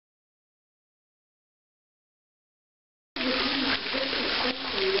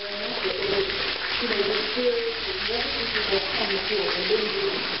I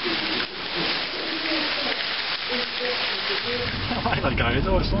like that guy, he's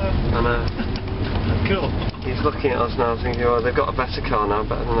always like... I know. Cool. He's looking at us now thinking, well, they've got a better car now,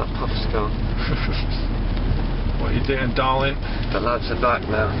 better than that Puff's car. What are you doing, darling? The lads are back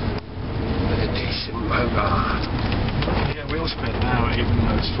now. With a decent motor. Yeah, wheel spin now, even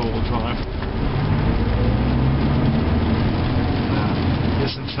though it's four-wheel drive.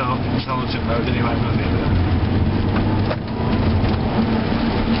 This intelligent mode anyway, not the other.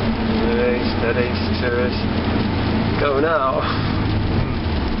 Steady, steady, go now.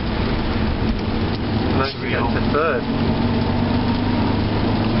 Nice to get to third.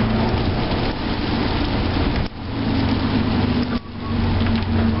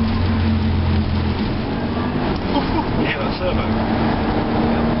 Yeah, that turbo.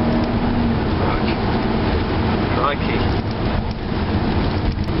 Crikey.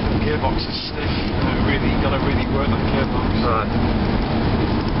 The gearbox is stiff. You gotta really work that gearbox. Right.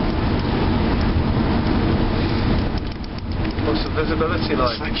 What's the visibility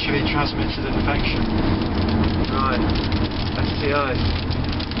like? Sexually transmitted infection. Right. STi.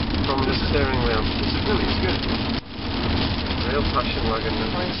 From the steering wheel. Visibility is good. Real passion wagon.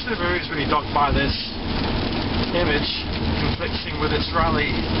 I mean, Subaru is really dogged by this image conflicting with its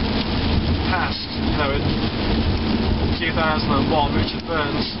rally past. You know, in 2001, Richard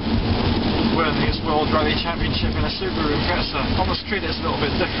Burns won his World Rally Championship in a Subaru Impreza. On the street it's a little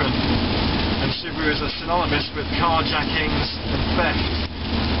bit different, and Subaru is synonymous with carjackings and theft.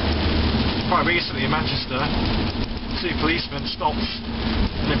 Quite recently in Manchester, two policemen stopped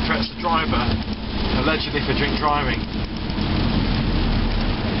an Impreza driver, allegedly for drink driving.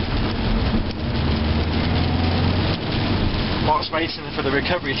 Whilst waiting for the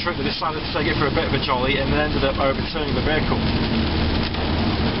recovery truck, they decided to take it for a bit of a jolly and then ended up overturning the vehicle.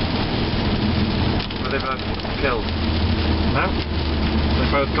 Were they both killed? No. They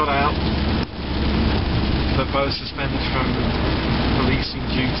both got out. They're both suspended from policing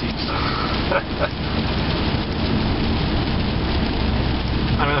duties.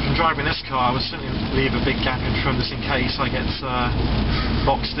 I mean, if I'm driving this car, I would certainly leave a big gap in front just in case I get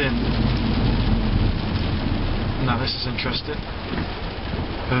boxed in. No, this is interesting.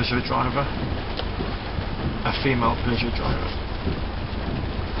 Peugeot driver. A female Peugeot driver.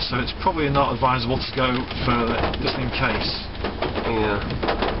 So it's probably not advisable to go further, just in case. Yeah.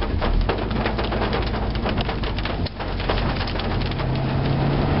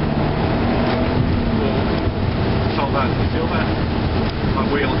 Felt that, you feel that? My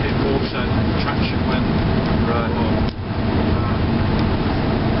wheel hit water, traction went. Right.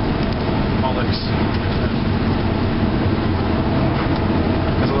 Bollocks.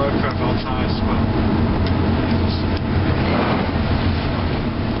 There's a low profile tyre